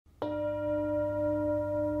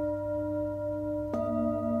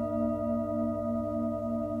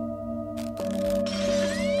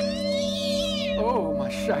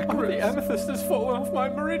chakra. The amethyst has fallen off my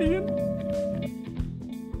meridian.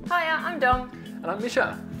 Hiya, I'm Dom. And I'm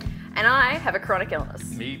Misha. And I have a chronic illness.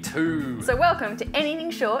 Me too. So welcome to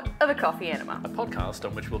Anything Short of a Coffee Enema. A podcast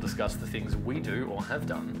on which we'll discuss the things we do or have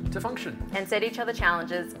done to function. And set each other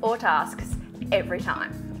challenges or tasks every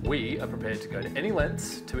time. We are prepared to go to any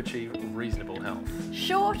lengths to achieve reasonable health.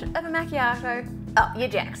 Short of a macchiato, up your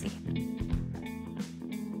jacksie.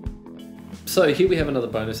 So here we have another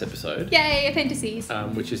bonus episode. Yay, appendices.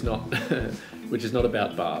 Which is not which is not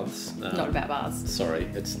about baths. Not about baths. Sorry,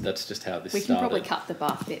 that's just how this We started. can probably cut the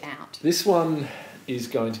bath bit out. This one is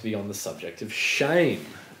going to be on the subject of shame.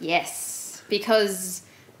 Yes, because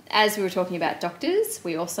as we were talking about doctors,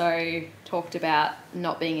 we also talked about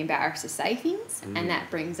not being embarrassed to say things, and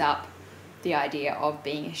that brings up the idea of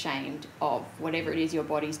being ashamed of whatever it is your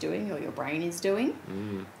body's doing or your brain is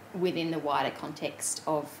doing within the wider context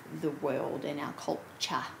of the world and our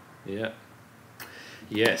culture. Yeah.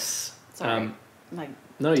 Yes. Sorry, my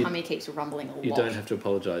tummy keeps rumbling a lot. You don't have to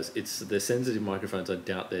apologise. They're sensitive microphones. I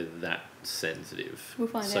doubt they're that sensitive. We'll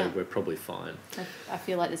find out. So we're probably fine. I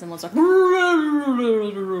feel like there's almost like...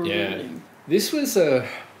 Yeah. This was a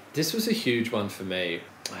huge one for me.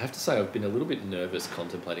 I have to say I've been a little bit nervous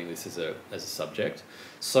contemplating this as a subject.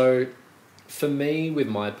 So for me, with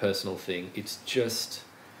my personal thing, it's just...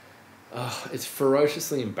 it's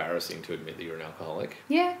ferociously embarrassing to admit that you're an alcoholic.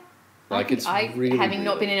 Yeah. Really, having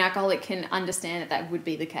not been an alcoholic, can understand that would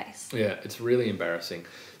be the case. Yeah, it's really embarrassing.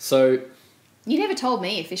 So... You never told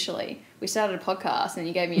me officially. We started a podcast and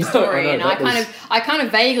you gave me a story, I know, and I kind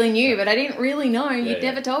of vaguely knew, but I didn't really know. You'd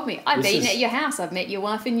Yeah. never told me. I've eaten at your house. I've met your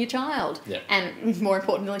wife and your child. Yeah. And more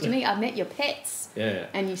importantly to me, I've met your pets. Yeah.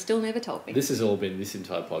 And you still never told me. This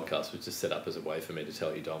entire podcast was just set up as a way for me to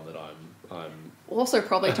tell you, Dom, that I'm Also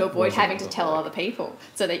probably to avoid having to tell other people.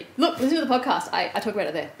 So they, look, listen to the podcast. I talk about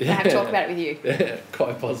it there. I haven't talked about it with you. Yeah,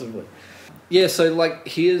 quite possibly. Yeah, so like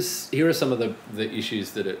here are some of the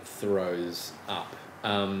issues that it throws up.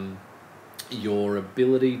 Your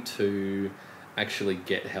ability to actually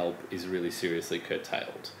get help is really seriously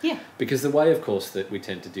curtailed. Yeah. Because the way, of course, that we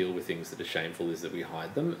tend to deal with things that are shameful is that we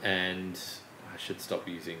hide them, and I should stop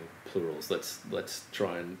using plurals. Let's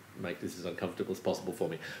try and make this as uncomfortable as possible for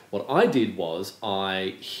me. What I did was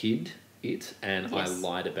I hid it and I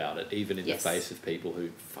lied about it, even in the face of people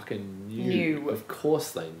who fucking knew. Of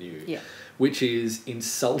course they knew. Yeah. Which is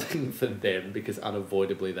insulting for them because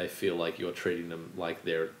unavoidably they feel like you're treating them like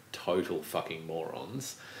they're total fucking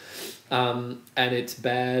morons. And it's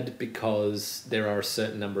bad because there are a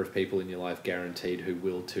certain number of people in your life guaranteed who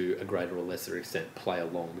will, to a greater or lesser extent, play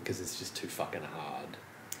along because it's just too fucking hard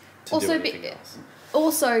to do anything else.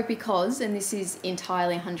 Also because, and this is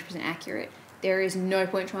entirely 100% accurate, there is no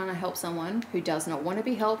point trying to help someone who does not want to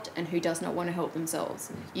be helped and who does not want to help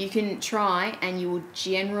themselves. You can try and you will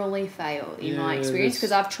generally fail, in my experience,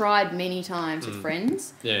 because I've tried many times with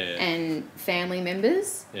friends and family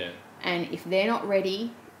members. Yeah. And if they're not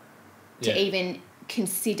ready to even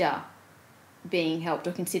consider being helped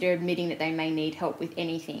or consider admitting that they may need help with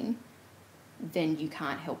anything, then you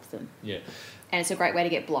can't help them. Yeah. And it's a great way to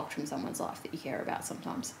get blocked from someone's life that you care about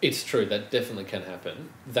sometimes. It's true, that definitely can happen.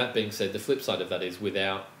 That being said, the flip side of that is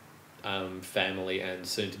without family and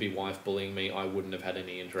soon-to-be wife bullying me, I wouldn't have had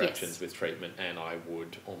any interactions with treatment, and I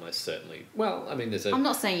would almost certainly... Well, I mean, I'm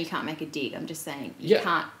not saying you can't make a dig. I'm just saying you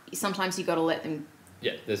can't... Sometimes you've got to let them...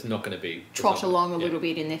 Yeah, there's not going to be... Trot along a little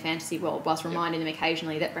bit in their fantasy world whilst reminding them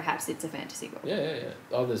occasionally that perhaps it's a fantasy world. Yeah.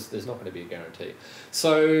 Oh, there's not going to be a guarantee.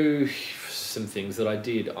 So, some things that I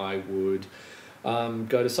did, I would...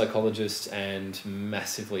 go to psychologists and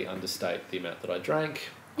massively understate the amount that I drank.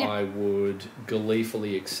 Yep. I would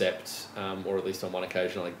gleefully accept, or at least on one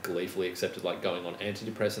occasion, I gleefully accepted like going on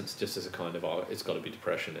antidepressants just as a kind of, it's got to be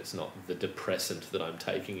depression. It's not the depressant that I'm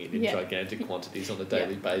taking in gigantic quantities on a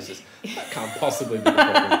daily basis. That can't possibly be the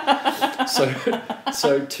problem.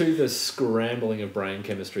 So to the scrambling of brain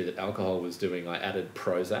chemistry that alcohol was doing, I added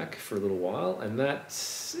Prozac for a little while, and that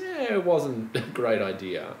wasn't a great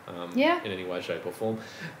idea in any way, shape or form.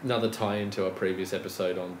 Another tie into our previous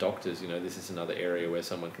episode on doctors, this is another area where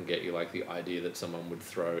someone can get you like the idea that someone would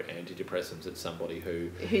throw antidepressants at somebody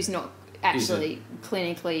who's not actually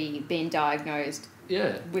clinically been diagnosed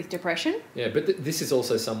with depression. Yeah, but this is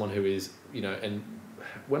also someone who is, and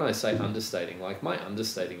when I say understating, like my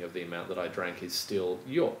understating of the amount that I drank is still,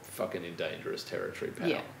 you're fucking in dangerous territory, pal.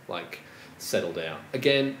 Yeah. Like, settle down.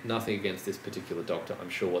 Again, nothing against this particular doctor. I'm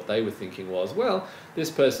sure what they were thinking was, well, this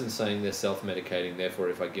person's saying they're self-medicating, therefore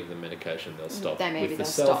if I give them medication, they'll stop with the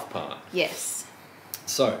self part. Yes.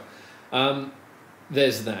 So,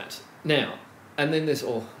 there's that. Now, and then there's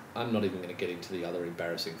I'm not even going to get into the other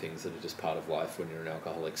embarrassing things that are just part of life when you're an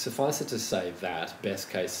alcoholic. Suffice it to say that, best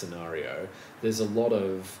case scenario, there's a lot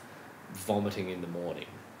of vomiting in the morning,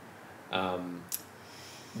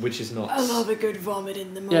 which is not... I love a good vomit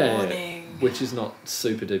in the morning. Which is not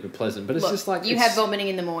super duper pleasant, but it's Look, just like... You have vomiting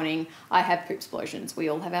in the morning, I have poop explosions. We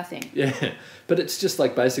all have our thing. Yeah, but it's just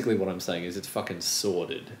like basically what I'm saying is it's fucking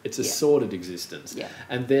sordid. It's a sordid existence. Yeah.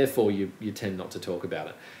 And therefore you tend not to talk about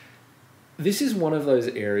it. This is one of those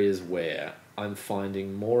areas where I'm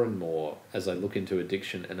finding more and more as I look into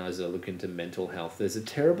addiction and as I look into mental health, there's a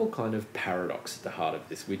terrible kind of paradox at the heart of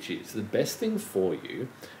this, which is the best thing for you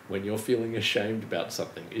when you're feeling ashamed about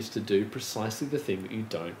something is to do precisely the thing that you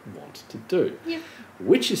don't want to do. Yep.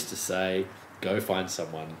 Which is to say, go find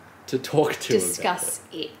someone to talk to Discuss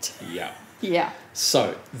about it. Yeah. Yeah.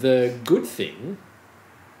 So the good thing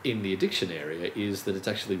in the addiction area is that it's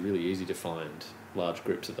actually really easy to find large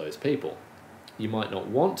groups of those people. You might not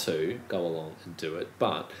want to go along and do it,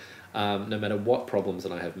 but no matter what problems,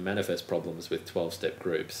 and I have manifest problems with 12-step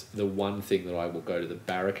groups, the one thing that I will go to the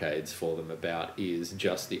barricades for them about is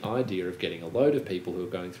just the idea of getting a load of people who are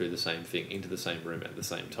going through the same thing into the same room at the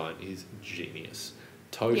same time is genius.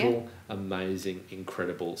 Total, amazing,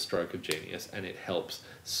 incredible stroke of genius, and it helps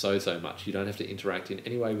so much. You don't have to interact in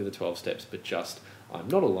any way with the 12 steps, but just, I'm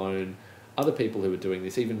not alone. Other people who are doing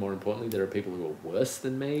this, even more importantly, there are people who are worse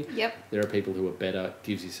than me. Yep. There are people who are better,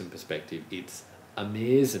 gives you some perspective. It's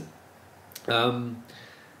amazing. But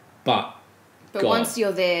God, once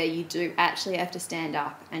you're there, you do actually have to stand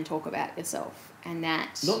up and talk about yourself. And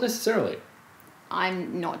that... Not necessarily.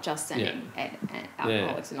 I'm not just saying at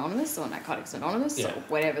Alcoholics Anonymous or Narcotics Anonymous or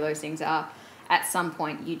whatever those things are. At some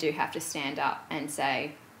point, you do have to stand up and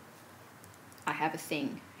say, I have a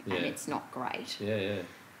thing and it's not great. Yeah.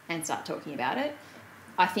 And start talking about it.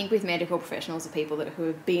 I think with medical professionals are people who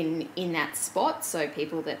have been in that spot, so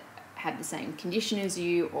people that have the same condition as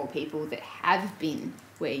you or people that have been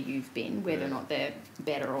where you've been, whether or not they're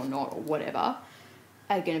better or not or whatever,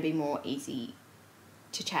 are going to be more easy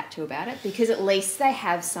to chat to about it because at least they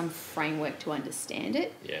have some framework to understand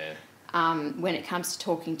it. Yeah. When it comes to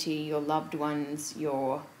talking to your loved ones,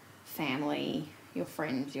 your family, your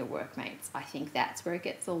friends, your workmates, I think that's where it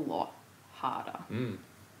gets a lot harder.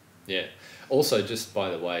 Yeah. Also, just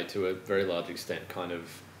by the way, to a very large extent, kind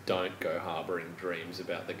of don't go harbouring dreams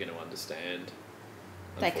about they're going to understand.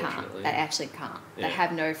 They can't. They actually can't. Yeah. They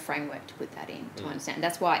have no framework to put that in to understand.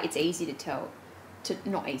 That's why it's easy to tell,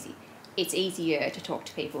 not easy. It's easier to talk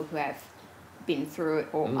to people who have been through it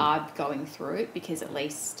or are going through it because at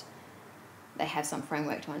least they have some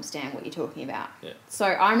framework to understand what you're talking about. Yeah. So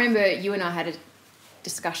I remember you and I had a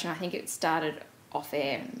discussion, I think it started off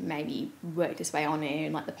air, maybe worked its way on air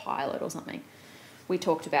in like the pilot or something. We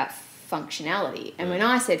talked about functionality. And when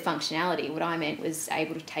I said functionality, what I meant was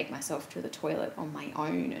able to take myself to the toilet on my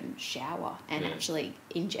own and shower and actually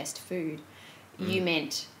ingest food. You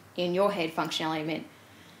meant, in your head, functionality meant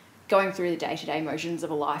going through the day-to-day motions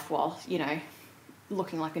of a life while,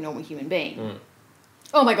 looking like a normal human being.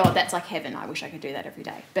 Oh my God, that's like heaven. I wish I could do that every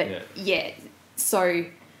day. But so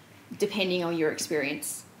depending on your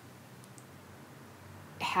experience,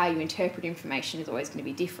 how you interpret information is always going to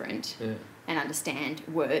be different and understand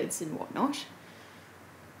words and whatnot.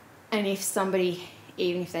 And if somebody,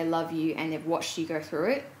 even if they love you and they've watched you go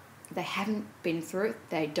through it, they haven't been through it,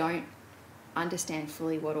 they don't understand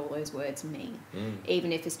fully what all those words mean.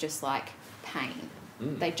 Even if it's just like pain.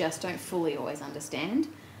 They just don't fully always understand.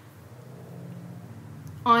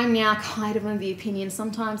 I'm now kind of of the opinion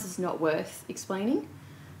sometimes it's not worth explaining.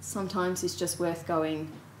 Sometimes it's just worth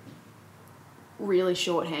going really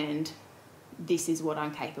shorthand, this is what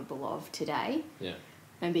I'm capable of today. Yeah.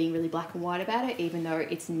 And being really black and white about it, even though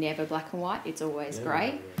it's never black and white, it's always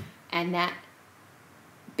grey. Yeah. And that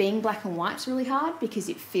being black and white's really hard because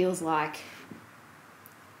it feels like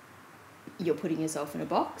you're putting yourself in a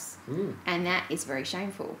box. And that is very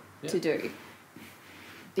shameful to do.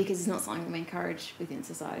 Because it's not something we encourage within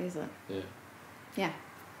society, is it? Yeah. Yeah.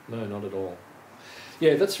 No, not at all.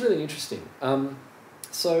 Yeah, that's really interesting.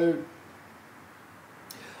 So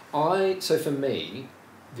for me,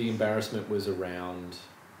 the embarrassment was around...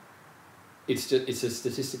 It's a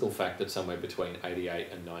statistical fact that somewhere between 88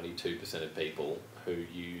 and 92% of people who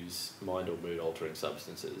use mind or mood-altering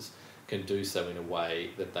substances can do so in a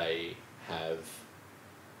way that they have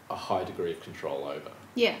a high degree of control over.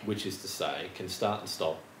 Yeah. Which is to say, can start and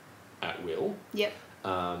stop at will. Yep.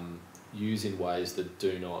 Use in ways that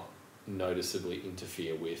do not noticeably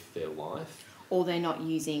interfere with their life. Or they're not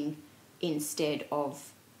using instead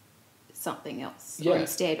of something else, Yeah. or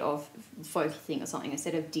instead of focusing on something,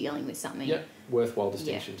 instead of dealing with something. Yeah, worthwhile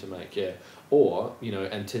distinction to make, yeah. Or, you know,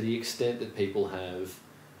 and to the extent that people have,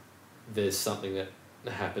 there's something that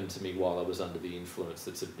happened to me while I was under the influence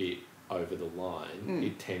that's a bit over the line,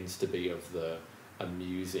 it tends to be of the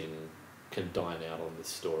amusing, can dine out on the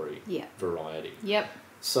story variety. Yep.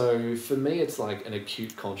 So for me, it's like an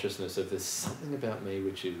acute consciousness of there's something about me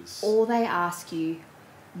which is... Or they ask you,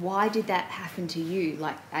 why did that happen to you?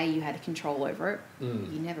 Like, A, you had control over it.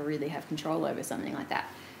 You never really have control over something like that.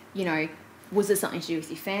 You know, was there something to do with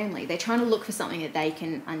your family? They're trying to look for something that they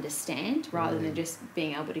can understand rather than just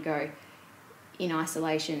being able to go, in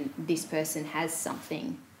isolation, this person has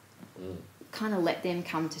something. Kind of let them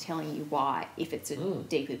come to telling you why, if it's a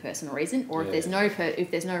deeply personal reason, or if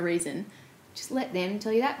there's no reason, just let them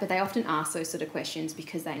tell you that. But they often ask those sort of questions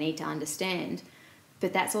because they need to understand.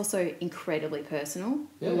 But that's also incredibly personal.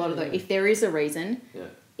 If there is a reason,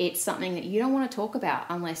 it's something that you don't want to talk about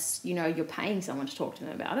unless, you know, you're paying someone to talk to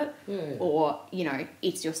them about it, or, you know,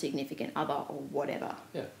 it's your significant other or whatever.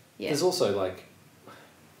 There's also, like,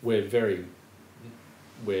 we're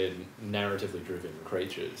narratively driven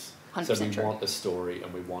creatures. 100% so we true. want a story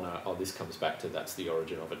and we want to, oh, this comes back to that's the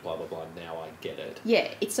origin of it, blah, blah, blah, now I get it.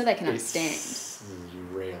 Yeah, it's so they can understand. It's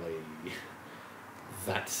really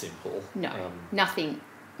that simple. No, nothing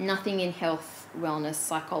in health, wellness,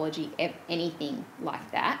 psychology, anything like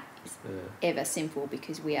that is ever simple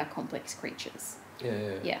because we are complex creatures.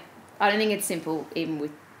 Yeah. I don't think it's simple even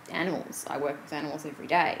with animals. I work with animals every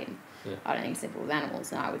day, and I don't think it's simple with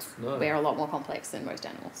animals. No, we're a lot more complex than most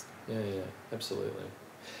animals. Yeah, absolutely.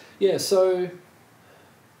 Yeah, so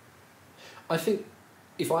I think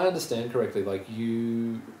if I understand correctly, like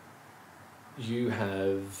you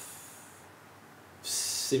have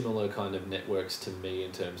similar kind of networks to me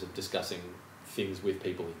in terms of discussing things with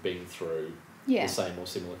people who've been through the same or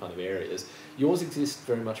similar kind of areas. Yours exist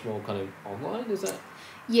very much more kind of online, is that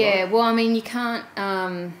right? Well, I mean, you can't...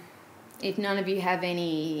 if none of you have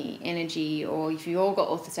any energy, or if you all got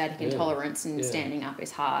orthostatic intolerance and standing up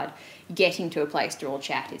is hard, getting to a place to all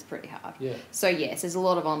chat is pretty hard. So yes, there's a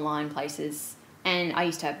lot of online places, and I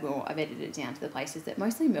used to have I've edited it down to the places that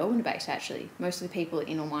mostly Melbourne based actually. Most of the people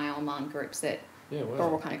in all my online groups that are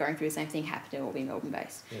all kind of going through the same thing happen to all be Melbourne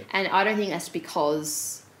based. And I don't think that's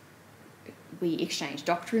because we exchange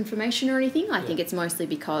doctor information or anything. I think it's mostly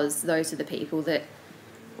because those are the people that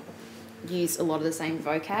use a lot of the same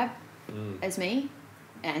vocab as me,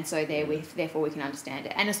 and so therefore we can understand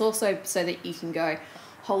it. And it's also so that you can go,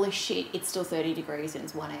 holy shit, it's still 30 degrees and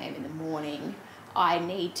it's 1 a.m. in the morning. I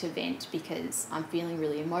need to vent because I'm feeling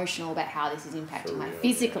really emotional about how this is impacting my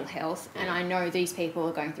physical health, and I know these people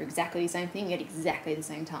are going through exactly the same thing at exactly the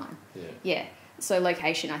same time. So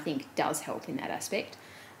location, I think, does help in that aspect.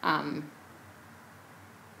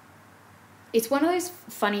 It's one of those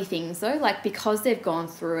funny things though, like because they've gone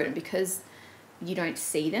through it and because you don't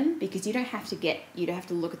see them, because you don't have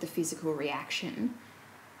to look at the physical reaction,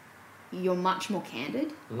 you're much more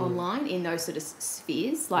candid online in those sort of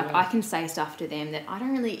spheres. Like I can say stuff to them that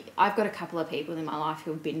I've got a couple of people in my life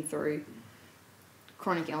who have been through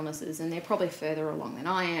chronic illnesses and they're probably further along than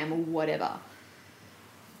I am or whatever.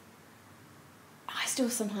 I still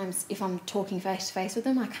sometimes, if I'm talking face to face with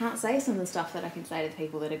them, I can't say some of the stuff that I can say to the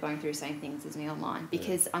people that are going through the same things as me online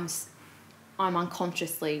because I'm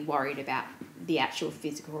unconsciously worried about the actual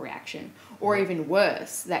physical reaction, or even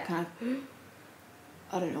worse, that kind of,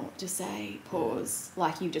 I don't know what to say, pause,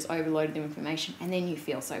 like you've just overloaded them information and then you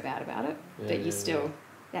feel so bad about it, but you still,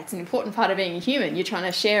 that's an important part of being a human. You're trying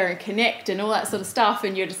to share and connect and all that sort of stuff,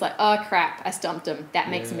 and you're just like, oh crap, I stumped them. That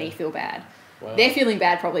makes me feel bad. Wow. They're feeling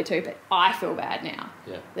bad probably too, but I feel bad now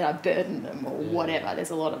that I burdened them or whatever.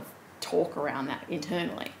 There's a lot of talk around that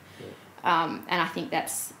internally. And I think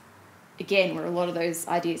that's, again, where a lot of those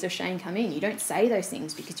ideas of shame come in. You don't say those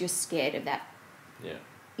things because you're scared of that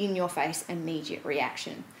in your face immediate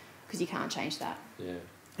reaction, because you can't change that.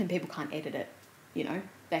 And people can't edit it, you know.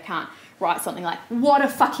 They can't write something like, what a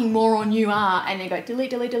fucking moron you are, and then go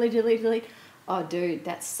delete, delete, delete, delete, delete. Oh, dude,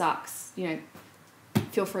 that sucks. You know,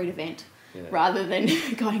 feel free to vent. Rather than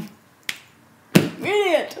going,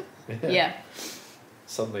 idiot.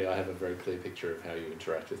 Suddenly I have a very clear picture of how you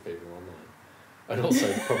interact with people online. And also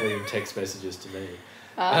probably in text messages to me.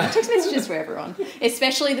 Text messages for everyone,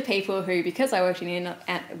 especially the people who, because I work in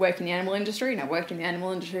the animal industry, and I worked in the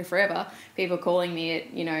animal industry forever, people calling me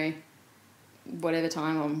at, you know, whatever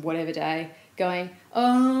time on whatever day, going,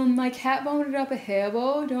 my cat vomited up a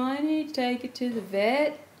hairball, do I need to take it to the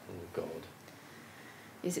vet? Oh, God.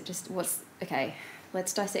 Is it just, okay,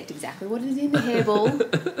 let's dissect exactly what is in the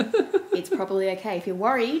hairball. It's probably okay. If you're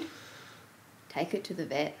worried, take it to the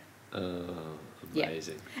vet. Amazing. Yeah.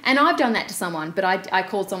 And I've done that to someone, but I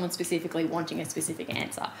called someone specifically wanting a specific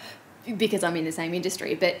answer because I'm in the same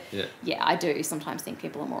industry. But yeah, I do sometimes think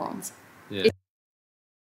people are morons. Yeah. It's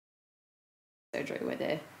surgery where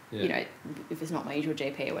they're, you know, if it's not my usual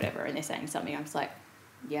GP or whatever, and they're saying something, I'm just like,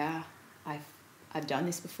 yeah, I've done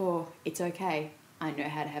this before. It's okay. I know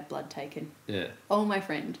how to have blood taken. Yeah. Oh, my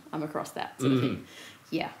friend, I'm across that sort of thing.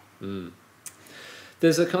 Yeah.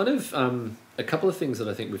 There's a kind of a couple of things that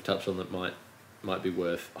I think we've touched on that might be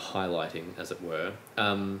worth highlighting, as it were.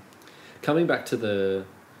 Coming back to the,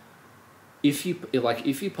 if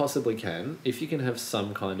you possibly can, if you can have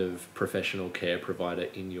some kind of professional care provider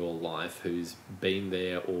in your life who's been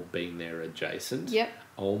there or been there adjacent. Yep.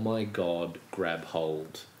 Oh my God, grab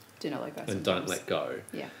hold. Do not let go. And don't let go.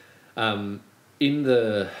 Yeah. In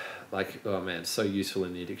the, like, oh man, so useful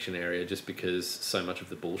in the addiction area just because so much of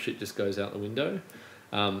the bullshit just goes out the window.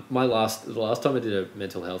 The last time I did a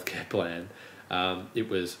mental health care plan, it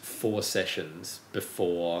was 4 sessions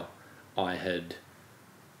before I had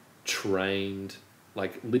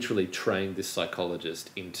literally trained this psychologist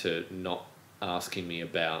into not asking me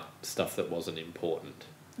about stuff that wasn't important.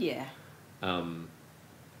 Yeah. And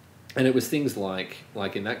it was things like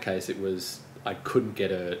in that case, it was, I couldn't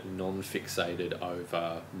get a non-fixated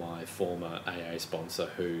over my former AA sponsor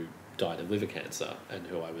who died of liver cancer and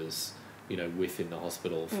who I was, with in the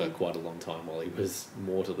hospital for quite a long time while he was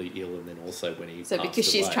mortally ill, and then also when he passed because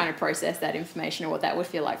she's away. Trying to process that information or what that would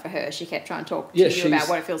feel like for her, she kept trying to talk to you about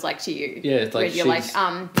what it feels like to you. Yeah, it's like where you're like,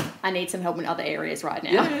 I need some help in other areas right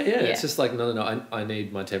now. Yeah. It's just like, no, I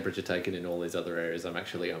need my temperature taken in all these other areas. I'm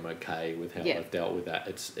okay with how I've dealt with that.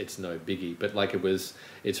 It's no biggie. But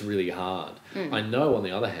it's really hard. I know, on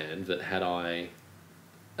the other hand, that had I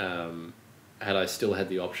still had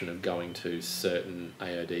the option of going to certain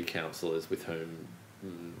AOD counsellors with whom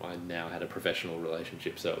I now had a professional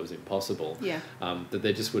relationship, so it was impossible, that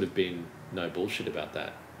there just would have been no bullshit about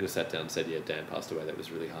that. I just sat down and said, Dan passed away, that was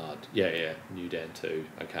really hard. Yeah, knew Dan too.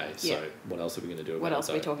 Okay, so what else are we going to do about it? What else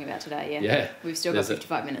are we talking about today? Yeah. We've still got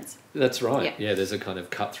 55 minutes. That's right. Yeah, there's a kind of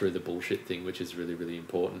cut through the bullshit thing, which is really, really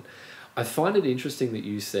important. I find it interesting that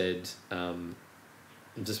you said, I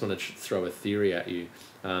just want to throw a theory at you,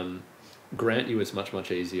 grant you it's much, much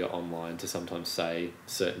easier online to sometimes say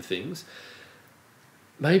certain things.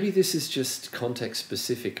 Maybe this is just context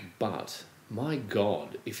specific, but my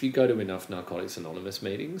God, if you go to enough Narcotics Anonymous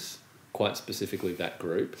meetings, quite specifically that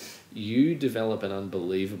group, you develop an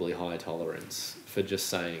unbelievably high tolerance for just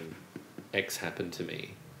saying X happened to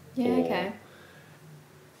me. Yeah, okay.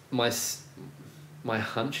 My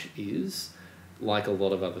hunch is, like a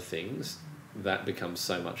lot of other things, that becomes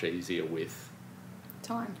so much easier with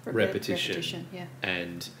time, repetition, yeah.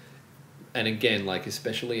 And again,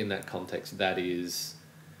 especially in that context, that is,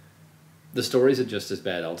 the stories are just as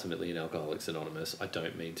bad ultimately in Alcoholics Anonymous. I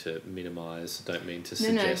don't mean to minimise, don't mean to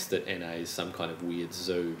suggest that NA is some kind of weird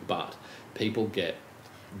zoo, but people get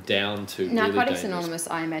down to Narcotics Anonymous,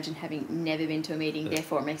 I imagine, having never been to a meeting,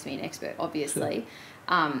 therefore it makes me an expert, obviously.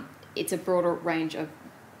 It's a broader range of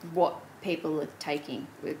what people are taking,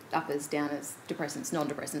 with uppers, downers, depressants,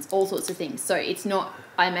 non-depressants, all sorts of things. So it's not,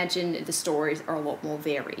 I imagine the stories are a lot more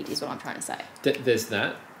varied, is what I'm trying to say. There's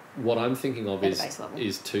that. What I'm thinking of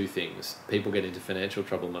is 2 things. People get into financial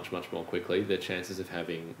trouble much, much more quickly. Their chances of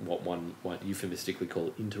having what one might euphemistically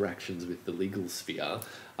call interactions with the legal sphere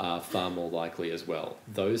are far more likely as well.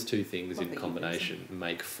 Those 2 things in combination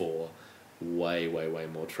make for way, way, way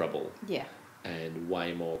more trouble. Yeah. And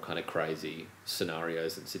way more kind of crazy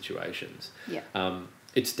scenarios and situations. Yeah.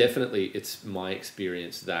 It's my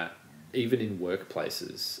experience that even in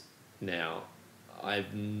workplaces now,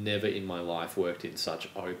 I've never in my life worked in such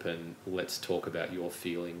open, let's talk about your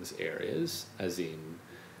feelings areas, as in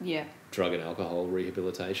drug and alcohol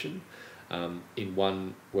rehabilitation. In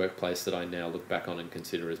one workplace that I now look back on and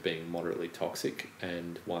consider as being moderately toxic,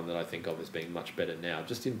 and one that I think of as being much better now,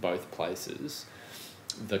 just in both places,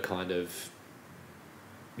 the kind of,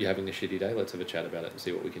 you're having a shitty day, let's have a chat about it and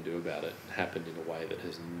see what we can do about it, happened in a way that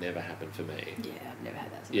has never happened for me. Yeah, I've never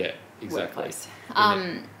had that. Yeah, exactly. Workplace.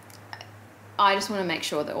 I just want to make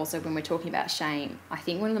sure that also when we're talking about shame, I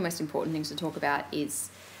think one of the most important things to talk about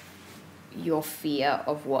is your fear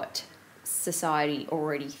of what society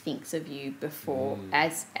already thinks of you before,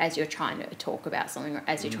 as you're trying to talk about something, or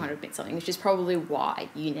as you're trying to admit something, which is probably why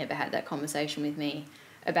you never had that conversation with me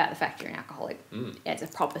about the fact you're an alcoholic as a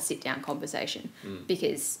proper sit-down conversation,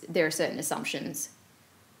 because there are certain assumptions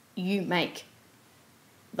you make,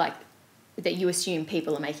 that you assume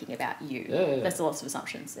people are making about you. Yeah. That's lots of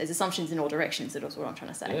assumptions. There's assumptions in all directions, that is what I'm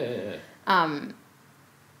trying to say. Yeah.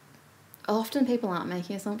 Often people aren't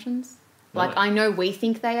making assumptions. Like, I know we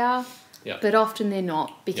think they are, Yeah. but often they're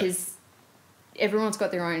not, because everyone's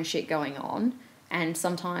got their own shit going on, and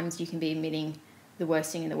sometimes you can be admitting the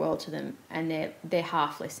worst thing in the world to them, and they're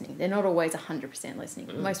half listening. They're not always 100%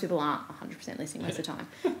 listening. Most people aren't 100% listening most of the time.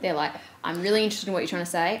 They're like, I'm really interested in what you're trying to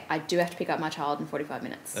say. I do have to pick up my child in 45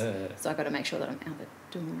 minutes. So I've got to make sure that I'm out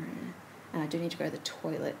the door, and I do need to go to the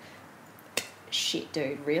toilet. Shit,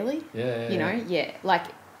 dude, really? You know, like,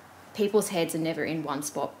 people's heads are never in one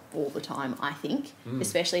spot all the time, I think,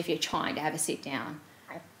 especially if you're trying to have a sit-down,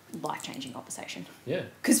 life-changing conversation. Yeah.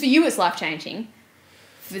 Because for you, it's life-changing.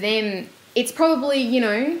 For them, it's probably, you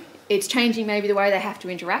know, it's changing maybe the way they have to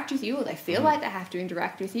interact with you, or they feel like they have to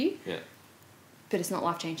interact with you. Yeah. But it's not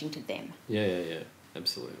life-changing to them. Yeah.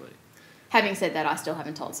 Absolutely. Having said that, I still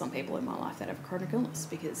haven't told some people in my life that have a chronic illness,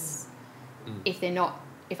 because if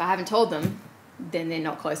I haven't told them, then they're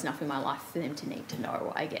not close enough in my life for them to need to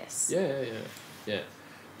know, I guess.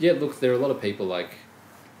 Yeah, look, there are a lot of people, like,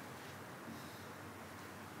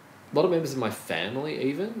 a lot of members of my family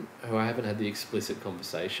even, who I haven't had the explicit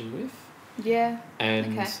conversation with. Yeah.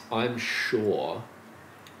 And okay. I'm sure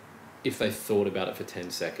if they thought about it for 10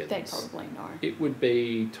 seconds... They'd probably know. It would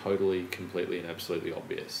be totally, completely and absolutely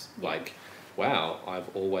obvious. Yeah. Like, wow, I've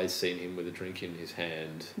always seen him with a drink in his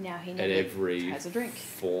hand. Now he at never every has a drink.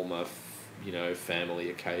 form of, you know, family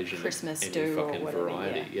occasion. Christmas any do fucking or whatever,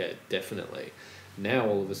 variety. Yeah, definitely. Now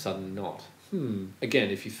all of a sudden not. Again,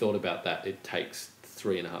 if you thought about that, it takes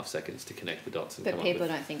 3.5 seconds to connect the dots and but come people up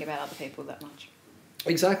with... don't think about other people that much.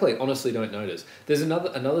 Exactly. Honestly, don't notice. There's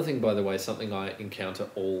another thing, by the way, something I encounter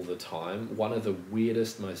all the time. One of the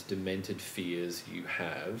weirdest, most demented fears you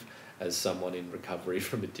have as someone in recovery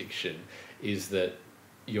from addiction is that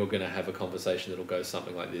you're going to have a conversation that'll go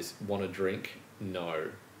something like this: want a drink? No.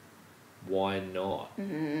 Why not?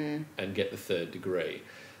 And get the 3rd degree.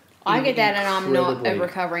 I get that, and I'm not a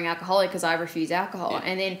recovering alcoholic because I refuse alcohol. Yeah.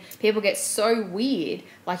 And then people get so weird,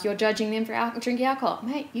 like you're judging them for drinking alcohol.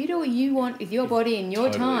 Mate, you do what you want with your body and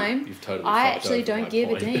your time. You've totally I fucked actually over don't my give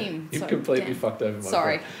point. a damn. You've completely fucked over my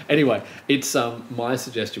Sorry. point. Anyway, it's my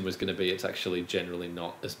suggestion was going to be it's actually generally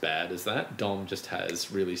not as bad as that. Dom just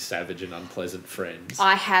has really savage and unpleasant friends.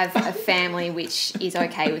 I have a family which is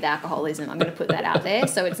okay with alcoholism. I'm going to put that out there.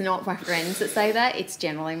 So it's not my friends that say that. It's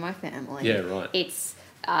generally my family. Yeah, right. It's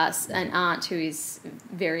an aunt who is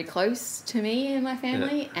very close to me and my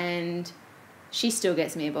family, and she still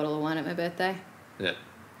gets me a bottle of wine at my birthday. Yeah.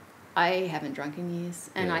 I haven't drunk in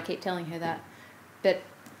years, and I keep telling her that. But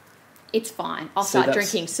it's fine. I'll start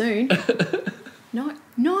drinking soon. No.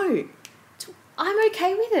 I'm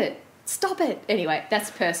okay with it. Stop it. Anyway,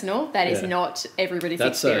 that's personal. That is not everybody's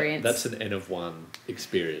experience. That's an N of 1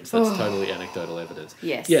 experience. That's totally anecdotal evidence.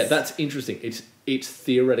 Yes. Yeah, that's interesting. It's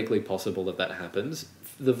theoretically possible that happens.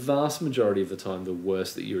 The vast majority of the time, the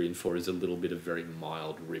worst that you're in for is a little bit of very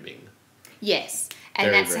mild ribbing. Yes.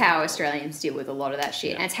 And Very, that's very how mild. Australians deal with a lot of that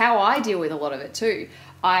shit. Yeah. And it's how I deal with a lot of it too.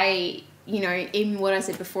 Even what I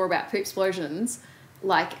said before about poop explosions,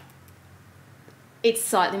 like, it's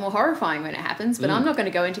slightly more horrifying when it happens, but I'm not going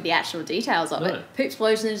to go into the actual details of it. Poop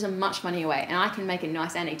explosion is a much funnier way, and I can make a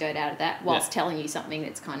nice anecdote out of that whilst telling you something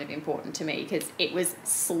that's kind of important to me, because it was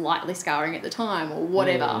slightly scarring at the time or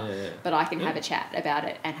whatever, but I can have a chat about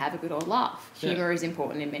it and have a good old laugh. Humour is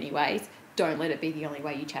important in many ways. Don't let it be the only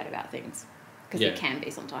way you chat about things, because it can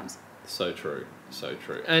be sometimes. So true.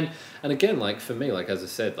 And again, like, for me, like, as I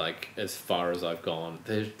said, like, as far as I've gone,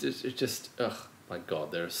 there's just my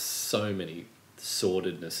God, there are so many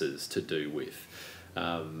sordidnesses to do with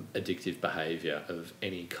addictive behaviour of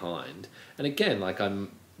any kind. And again, like,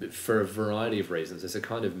 for a variety of reasons, there's a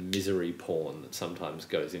kind of misery porn that sometimes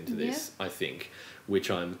goes into this, I think, which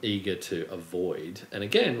I'm eager to avoid. And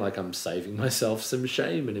again, like, I'm saving myself some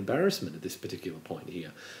shame and embarrassment at this particular point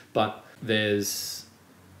here. But there's,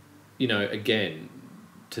 again,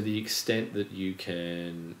 to the extent that you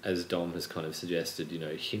can, as Dom has kind of suggested,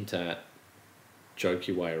 hint at, joke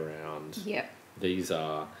your way around. Yep. These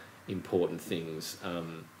are important things.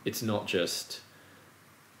 It's not just,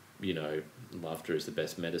 laughter is the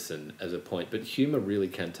best medicine as a point, but humour really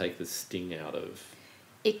can take the sting out of...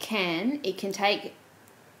 It can take...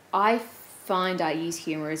 I find I use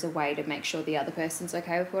humour as a way to make sure the other person's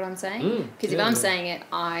okay with what I'm saying. Because if I'm saying it,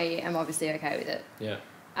 I am obviously okay with it. Yeah.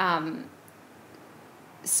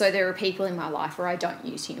 So there are people in my life where I don't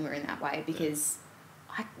use humour in that way, because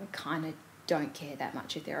I kind of don't care that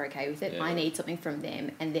much if they're okay with it. I need something from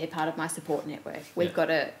them, and they're part of my support network. We've got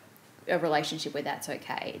a relationship where that's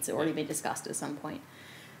okay. It's already been discussed at some point.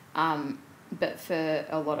 But for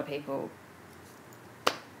a lot of people,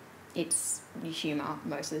 it's humour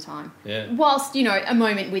most of the time. Yeah. Whilst, a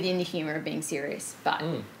moment within the humour of being serious. But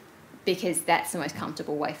because that's the most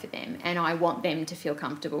comfortable way for them. And I want them to feel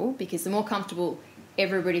comfortable, because the more comfortable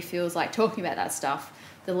everybody feels like talking about that stuff,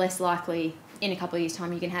 the less likely in a couple of years'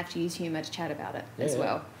 time you can have to use humour to chat about it as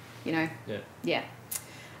well. You know? Yeah.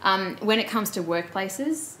 When it comes to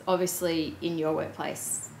workplaces, obviously in your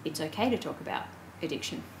workplace, it's okay to talk about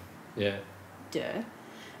addiction. Yeah. Duh.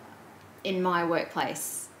 In my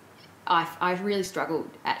workplace, I really struggled,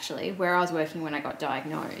 actually. Where I was working when I got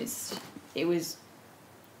diagnosed, it was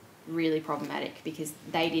really problematic because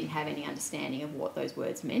they didn't have any understanding of what those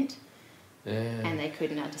words meant. Yeah. And they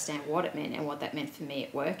couldn't understand what it meant and what that meant for me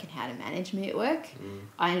at work and how to manage me at work.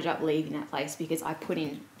 I ended up leaving that place because I put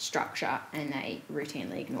in structure and they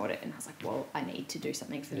routinely ignored it. And I was like, well, I need to do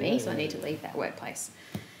something for me, so I need to leave that workplace.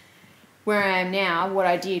 Where I am now, what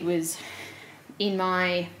I did was in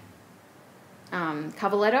my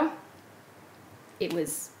cover letter, it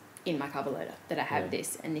was in my cover letter that I have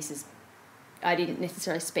this, and this is, I didn't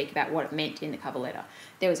necessarily speak about what it meant in the cover letter.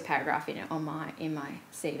 There was a paragraph in it in my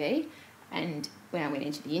CV. And when I went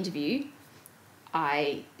into the interview,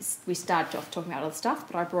 we started off talking about other stuff,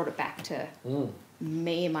 but I brought it back to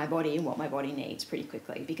me and my body and what my body needs pretty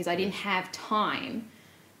quickly, because I didn't have time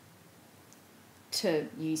to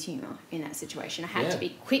use humour in that situation. I had to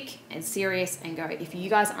be quick and serious and go, if you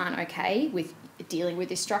guys aren't okay with dealing with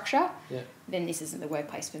this structure, then this isn't the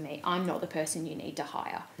workplace for me. I'm not the person you need to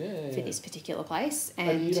hire for this particular place.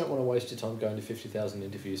 And you don't want to waste your time going to 50,000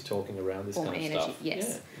 interviews talking around this kind of stuff.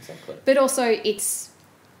 Yes. Yeah, exactly. But also it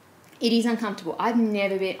is uncomfortable. I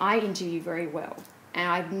interview very well, and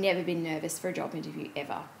I've never been nervous for a job interview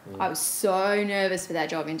ever. I was so nervous for that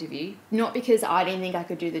job interview, not because I didn't think I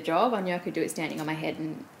could do the job. I knew I could do it standing on my head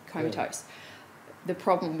and comatose. The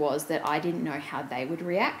problem was that I didn't know how they would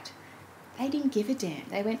react. They didn't give a damn.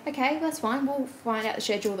 They went, okay, that's fine. We'll find out the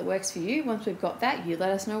schedule that works for you. Once we've got that, you let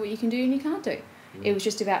us know what you can do and you can't do. It was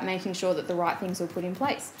just about making sure that the right things were put in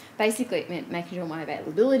place. Basically, it meant making sure my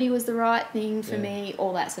availability was the right thing for me,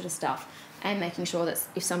 all that sort of stuff. And making sure that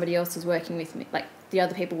if somebody else was working with me, like the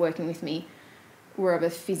other people working with me, were of a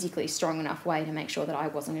physically strong enough way to make sure that I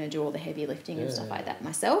wasn't going to do all the heavy lifting and stuff like that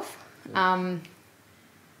myself. And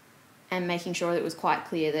making sure that it was quite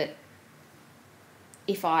clear that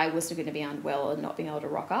if I was going to be unwell and not being able to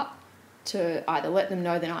rock up, to either let them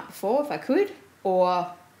know the night before if I could,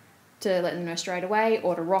 or to let them know straight away,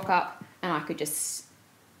 or to rock up and I could just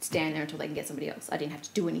stand there until they can get somebody else. I didn't have to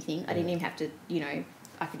do anything. I didn't even have to,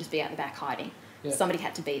 I could just be out the back hiding. Somebody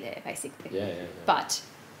had to be there, basically. But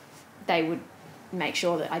they would make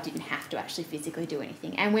sure that I didn't have to actually physically do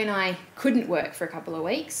anything. And when I couldn't work for a couple of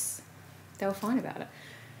weeks, they were fine about it.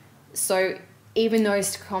 So even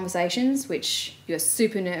those conversations, which you're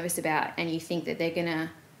super nervous about and you think that they're going to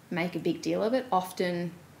make a big deal of it,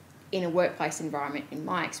 often in a workplace environment, in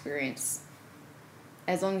my experience,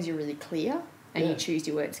 as long as you're really clear and you choose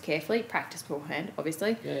your words carefully, practice beforehand,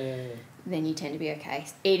 obviously, then you tend to be okay.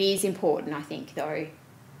 It is important, I think, though,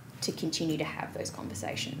 to continue to have those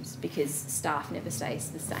conversations, because staff never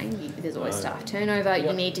stays the same. There's always staff turnover.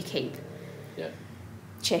 You need to keep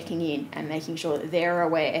checking in and making sure that they're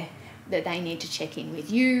aware that they need to check in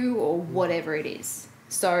with you or whatever it is.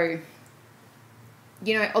 So,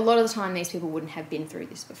 a lot of the time these people wouldn't have been through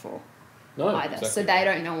this before either. Exactly. So they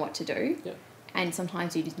don't know what to do. And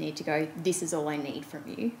sometimes you just need to go, this is all I need from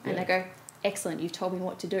you. And they go, excellent, you've told me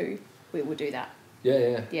what to do. We will do that.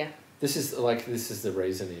 Yeah. This is the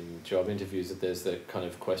reason in job interviews that there's the kind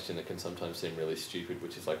of question that can sometimes seem really stupid,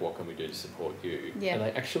 which is like, what can we do to support you? And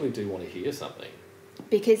they actually do want to hear something.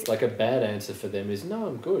 Because like a bad answer for them is, no,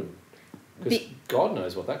 I'm good. Because God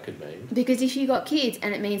knows what that could mean. Because if you got kids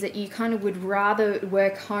and it means that you kind of would rather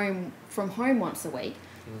work from home once a week,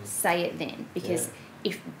 say it then. Because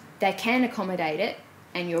if they can accommodate it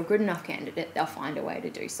and you're a good enough candidate, they'll find a way to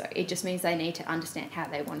do so. It just means they need to understand how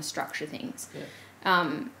they want to structure things.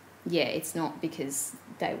 It's not because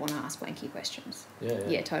they want to ask wanky questions.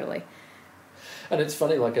 Yeah, totally. And it's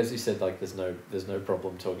funny, like as you said, like there's no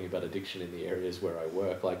problem talking about addiction in the areas where I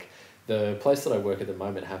work. Like the place that I work at the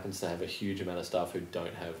moment happens to have a huge amount of staff who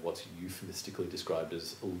don't have what's euphemistically described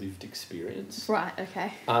as lived experience. Right,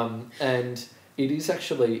 okay. And it is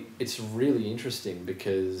actually, it's really interesting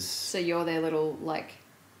because... So you're their little, like,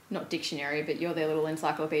 not dictionary, but you're their little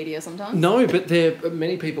encyclopedia sometimes? No, but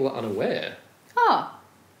many people are unaware. Oh,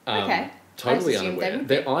 okay. Totally unaware.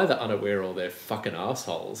 They're either unaware or they're fucking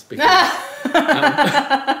assholes because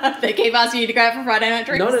they keep asking you to go out for Friday night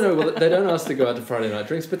drinks. No. Well, they don't ask to go out to Friday night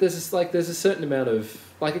drinks, but there's a certain amount of,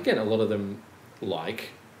 like, again, a lot of them, like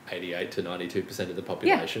 88 to 92% of the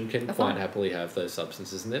population can quite happily have those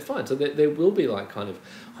substances and they're fine. So there will be like kind of,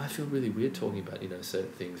 I feel really weird talking about,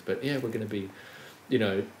 certain things, but we're going to be you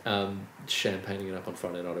know, champagning it up on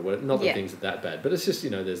Friday night or whatever. Not that things are that bad, but it's just, you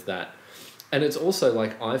know, there's that. And it's also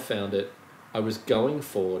like I found it, I was going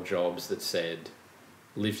for jobs that said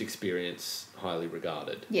lived experience highly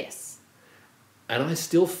regarded. Yes. And I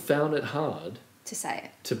still found it hard to say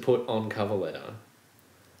it. To put on cover letter.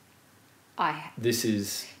 This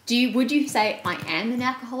is... Would you say I am an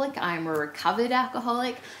alcoholic? I am a recovered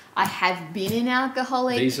alcoholic. I have been an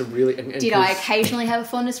alcoholic. These are really... And did I occasionally have a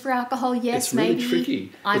fondness for alcohol? Yes, it's really maybe.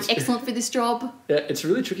 Tricky. I'm excellent for this job. Yeah, it's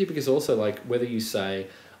really tricky because also like whether you say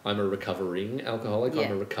I'm a recovering alcoholic,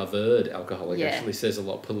 I'm a recovered alcoholic, actually says a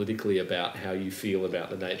lot politically about how you feel about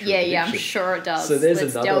the nature of addiction. Yeah, I'm sure it does. So there's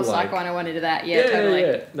Let's another delve psychoanalysis into that. Yeah, totally.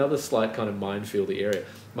 Yeah, another slight kind of minefieldy area.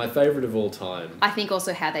 My favourite of all time. I think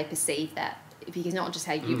also how they perceive that. Because not just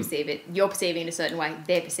how you perceive it, you're perceiving it a certain way,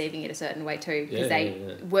 they're perceiving it a certain way too.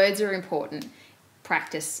 Because words are important.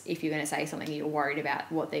 Practice, if you're going to say something you're worried about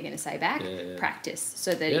what they're going to say back, practice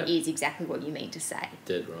so that it is exactly what you mean to say.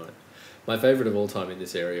 Dead right. My favourite of all time in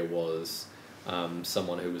this area was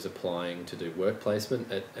someone who was applying to do work placement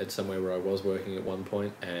at somewhere where I was working at one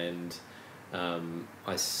point, and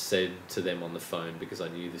I said to them on the phone, because I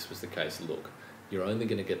knew this was the case, look, you're only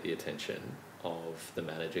going to get the attention of the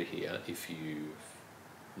manager here if you've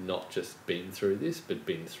not just been through this, but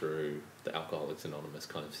been through the Alcoholics Anonymous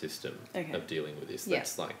kind of system of dealing with this.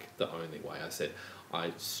 That's like the only way. I said,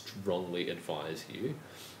 I strongly advise you,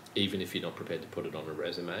 even if you're not prepared to put it on a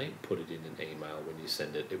resume, put it in an email. When you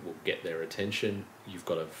send it, it will get their attention. You've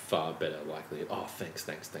got a far better likelihood. Oh, thanks.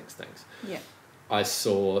 Yeah. I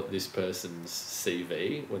saw this person's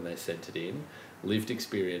CV when they sent it in. Lived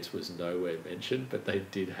experience was nowhere mentioned, but they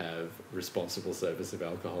did have responsible service of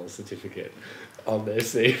alcohol certificate on their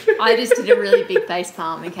CV. I just did a really big face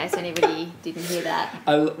palm in case anybody didn't hear that.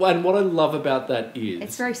 And what I love about that is...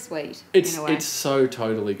 It's very sweet, in a way. It's so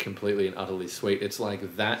totally, completely and utterly sweet. It's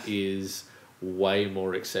like that is way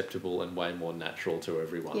more acceptable and way more natural to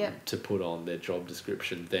everyone to put on their job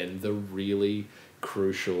description than the really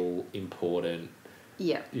crucial, important,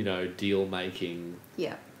 you know, deal-making...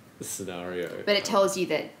 scenario. But it tells you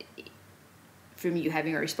that, from you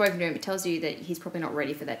having already spoken to him, it tells you that he's probably not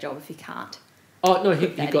ready for that job if he can't. Oh no,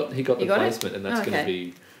 he got the placement, and that's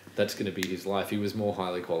going to be his life. He was more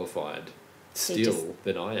highly qualified still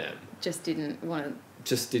than I am. Just didn't want to.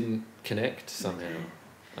 Just didn't connect somehow.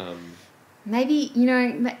 Maybe, you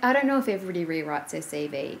know, I don't know if everybody rewrites their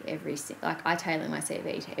CV like I tailor my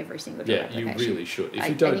CV to every single job application. Yeah, you really should. If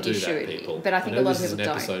you don't do that, people. But I think a lot of people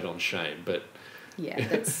don't. This is an episode on shame, but. Yeah,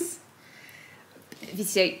 that's... You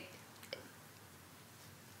see,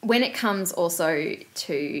 when it comes also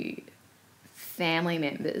to family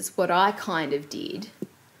members, what I kind of did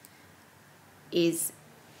is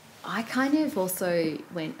I kind of also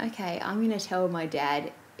went, okay, I'm going to tell my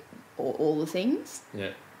dad all the things.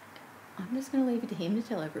 Yeah. I'm just going to leave it to him to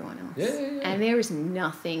tell everyone else. Yeah. And there is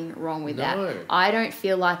nothing wrong with that. I don't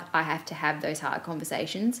feel like I have to have those hard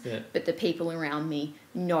conversations, but the people around me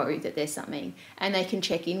know that there's something. And they can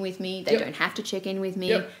check in with me. They don't have to check in with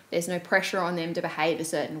me. There's no pressure on them to behave a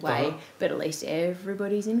certain way, but at least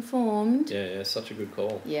everybody's informed. Yeah, such a good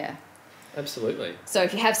call. Yeah. Absolutely. So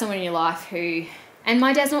if you have someone in your life who... And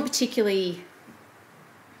my dad's not particularly...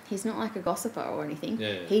 He's not like a gossiper or anything.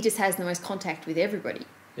 He just has the most contact with everybody.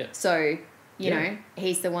 Yeah. So, you know,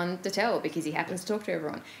 he's the one to tell because he happens to talk to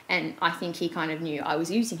everyone. And I think he kind of knew I was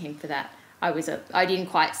using him for that. I didn't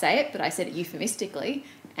quite say it, but I said it euphemistically,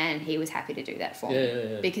 and he was happy to do that for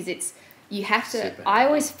me. Because you have to... I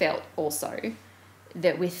always felt also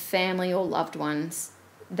that with family or loved ones,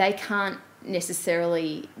 they can't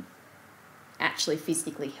necessarily actually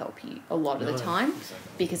physically help you a lot of the time.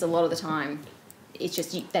 Because a lot of the time... It's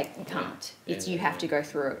just they can't. It's you have to go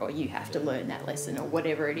through it, or you have to learn that lesson, or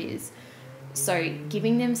whatever it is. So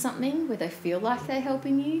giving them something where they feel like they're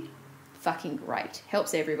helping you, fucking great.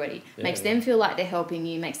 Helps everybody. Makes them feel like they're helping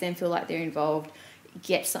you. Makes them feel like they're involved.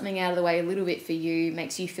 Gets something out of the way a little bit for you.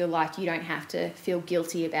 Makes you feel like you don't have to feel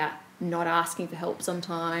guilty about not asking for help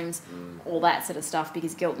sometimes. All that sort of stuff,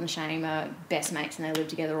 because guilt and shame are best mates and they live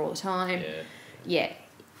together all the time. Yeah.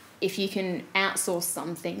 If you can outsource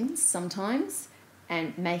some things sometimes...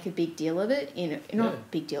 and make a big deal of it, not a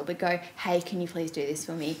big deal, but go, hey, can you please do this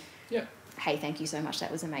for me? Yeah. Hey, thank you so much, that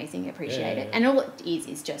was amazing, appreciate it. And all it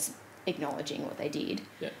is just acknowledging what they did.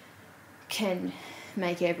 Can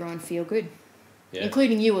make everyone feel good,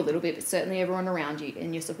 including you a little bit, but certainly everyone around you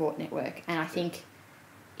in your support network. And I think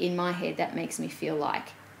in my head that makes me feel like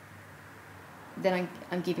then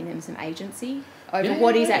I'm giving them some agency over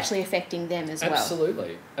what is actually affecting them as well.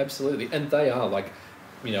 Absolutely. And they are like...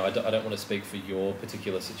 you know, I don't want to speak for your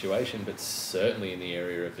particular situation, but certainly in the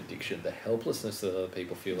area of addiction, the helplessness that other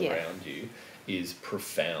people feel around you is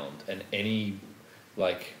profound. And any,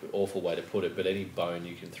 like, awful way to put it, but any bone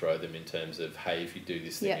you can throw them in terms of, hey, if you do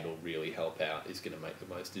this thing, it'll really help out, is going to make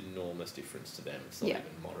the most enormous difference to them. It's not even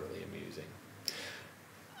moderately amusing.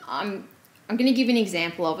 I'm going to give an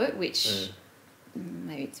example of it, which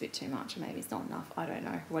maybe it's a bit too much, or maybe it's not enough. I don't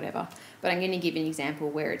know, whatever. But I'm going to give an example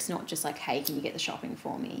where it's not just like, hey, can you get the shopping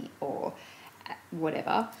for me, or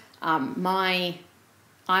whatever. I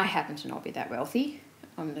happen to not be that wealthy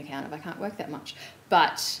on account of I can't work that much,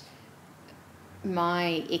 but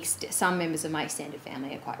some members of my extended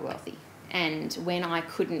family are quite wealthy, and when I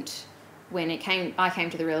came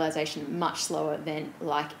to the realization much slower than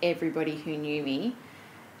like everybody who knew me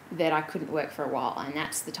that I couldn't work for a while, and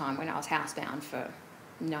that's the time when I was housebound for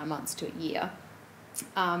 9 months to a year.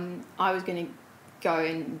 I was going to go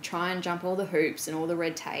and try and jump all the hoops and all the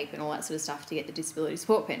red tape and all that sort of stuff to get the disability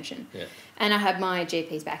support pension. Yeah. And I had my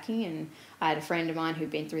GP's backing, and I had a friend of mine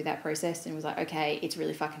who'd been through that process and was like, okay, it's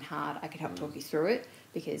really fucking hard. I could help talk you through it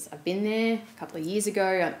because I've been there a couple of years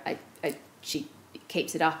ago. She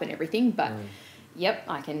keeps it up and everything, but yep,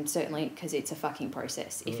 I can certainly, because it's a fucking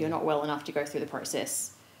process. If you're not well enough to go through the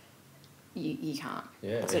process, you can't,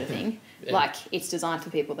 sort of thing. Like, it's designed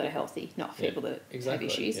for people that are healthy, not for people that have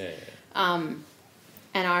issues.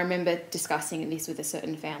 And I remember discussing this with a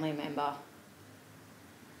certain family member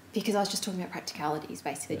because I was just talking about practicalities,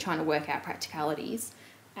 basically trying to work out practicalities,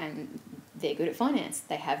 and they're good at finance.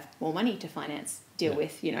 They have more money to deal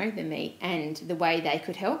with, you know, than me. And the way they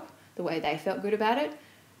could help, the way they felt good about it,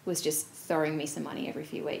 was just throwing me some money every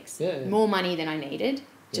few weeks. More money than I needed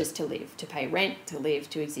just to live, to pay rent, to live,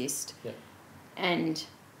 to exist. And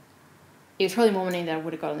it was probably more money than I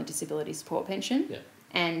would have got on the disability support pension.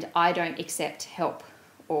 And I don't accept help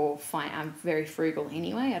or I'm very frugal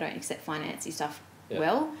anyway. I don't accept financy stuff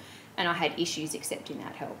well. And I had issues accepting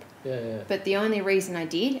that help. But the only reason I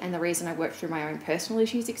did, and the reason I worked through my own personal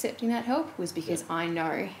issues accepting that help, was because I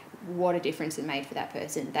know what a difference it made for that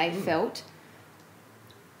person. They felt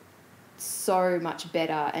so much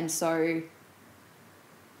better, and so,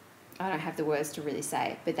 I don't have the words to really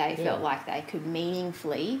say it, but they felt like they could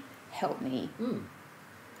meaningfully help me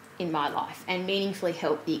in my life, and meaningfully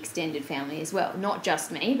help the extended family as well. Not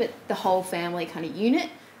just me, but the whole family kind of unit,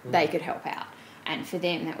 they could help out. And for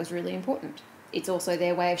them, that was really important. It's also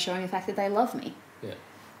their way of showing the fact that they love me.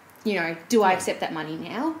 You know, do I accept that money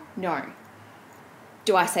now? No.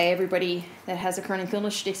 Do I say everybody that has a chronic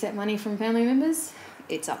illness should accept money from family members?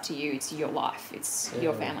 It's up to you. It's your life. It's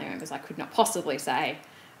your family members. I could not possibly say.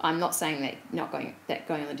 I'm not saying that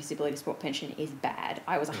going on the disability support pension is bad.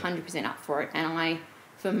 I was 100% up for it, and I,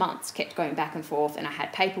 for months, kept going back and forth, and I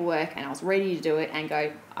had paperwork, and I was ready to do it and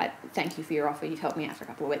go, thank you for your offer. You've helped me out for a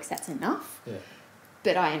couple of weeks. That's enough.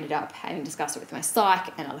 But I ended up having discussed it with my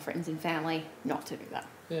psych and other friends and family not to do that.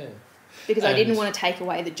 Because I didn't want to take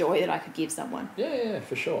away the joy that I could give someone.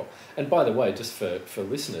 For sure. And by the way, just for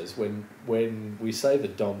listeners, when we say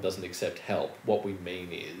that Dom doesn't accept help, what we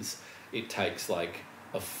mean is it takes like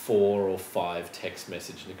a 4 or 5 text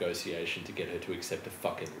message negotiation to get her to accept a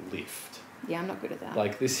fucking lift. Yeah, I'm not good at that.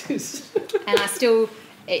 Like, this is... And I still,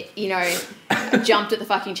 jumped at the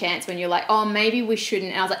fucking chance when you're like, oh, maybe we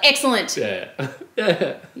shouldn't. And I was like, excellent. Yeah,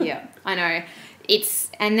 I know.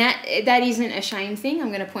 And that isn't a shame thing. I'm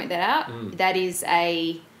going to point that out. That is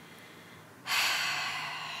a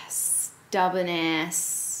stubborn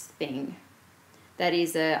ass thing. That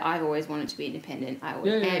is I've always wanted to be independent. I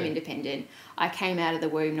am independent. I came out of the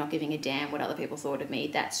womb not giving a damn what other people thought of me.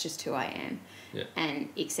 That's just who I am. And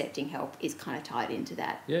accepting help is kind of tied into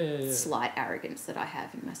that slight arrogance that I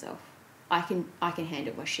have in myself. I can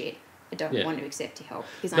handle my shit. I don't want to accept your help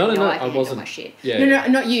because I know I can handle my shit. No,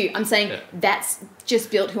 not you. I'm saying that's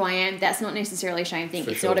just built who I am. That's not necessarily a shame thing.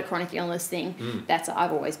 It's not a chronic illness thing.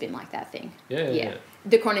 I've always been like that thing.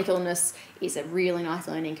 The chronic illness is a really nice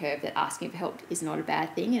learning curve that asking for help is not a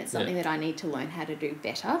bad thing, and it's something that I need to learn how to do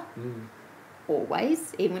better.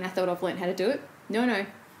 Always, even when I thought I've learned how to do it. No,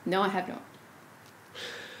 I have not.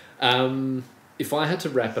 If I had to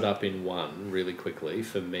wrap it up in one really quickly,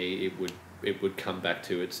 for me it would come back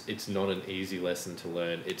to it's not an easy lesson to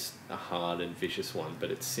learn. It's a hard and vicious one, but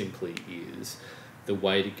it simply is. The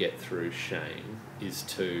way to get through shame is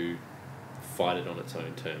to fight it on its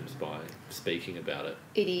own terms by speaking about it.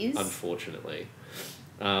 It is. Unfortunately.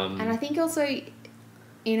 And I think also,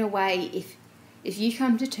 in a way, if you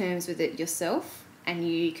come to terms with it yourself and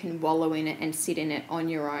you can wallow in it and sit in it on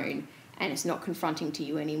your own and it's not confronting to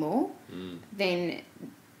you anymore, then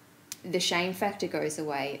the shame factor goes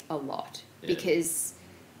away a lot because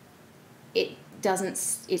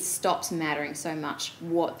it stops mattering so much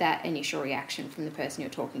what that initial reaction from the person you're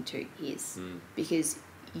talking to is, because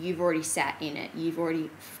you've already sat in it, you've already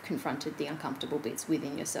confronted the uncomfortable bits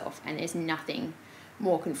within yourself, and there's nothing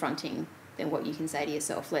more confronting than what you can say to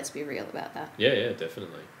yourself. Let's be real about that. Yeah,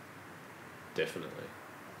 definitely.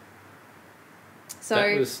 So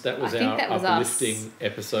that was our uplifting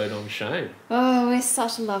episode on shame. Oh, we're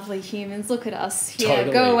such lovely humans. Look at us. Yeah,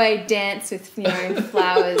 Totally. Go away, dance with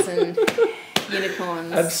flowers and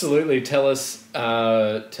unicorns. Absolutely. Tell us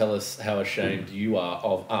how ashamed you are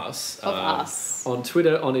of us. On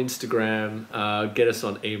Twitter, on Instagram, get us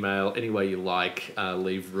on email, any way you like.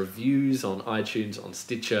 Leave reviews on iTunes, on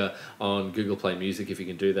Stitcher, on Google Play Music if you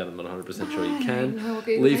can do that. I'm not 100% sure you can.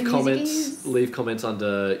 Leave comments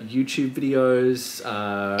under YouTube videos.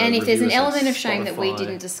 And if there's an element of shame that we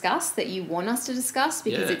didn't discuss that you want us to discuss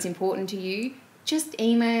because it's important to you, just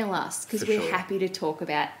email us, because we're happy to talk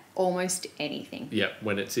about almost anything. Yeah,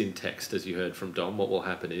 when it's in text, as you heard from Dom, what will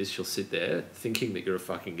happen is she'll sit there thinking that you're a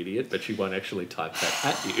fucking idiot, but she won't actually type that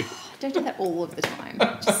at you. Don't do that all of the time.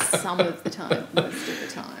 Just some of the time, most of the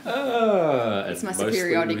time. It's my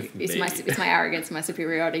superiority. It's my arrogance, my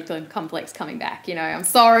superiority complex coming back. You know, I'm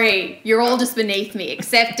sorry. You're all just beneath me.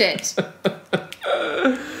 Accept it.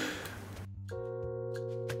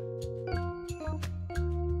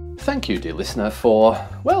 Thank you, dear listener, for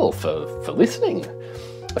listening.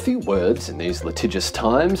 A few words in these litigious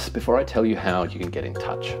times before I tell you how you can get in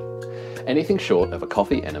touch. Anything short of a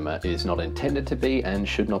coffee enema is not intended to be and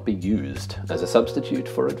should not be used as a substitute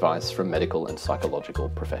for advice from medical and psychological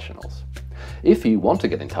professionals. If you want to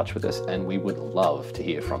get in touch with us, and we would love to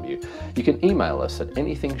hear from you, you can email us at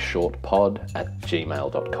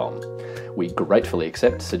anythingshortpod@gmail.com. We gratefully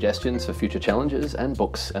accept suggestions for future challenges and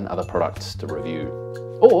books and other products to review.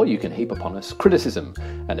 Or you can heap upon us criticism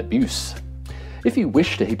and abuse. If you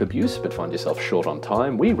wish to heap abuse but find yourself short on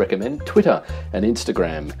time, we recommend Twitter and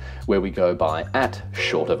Instagram, where we go by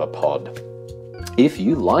 @shortofapod. If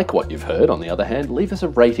you like what you've heard, on the other hand, leave us a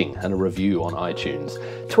rating and a review on iTunes.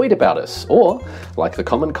 Tweet about us, or, like the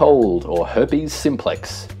common cold or herpes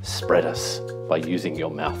simplex, spread us by using your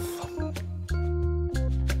mouth.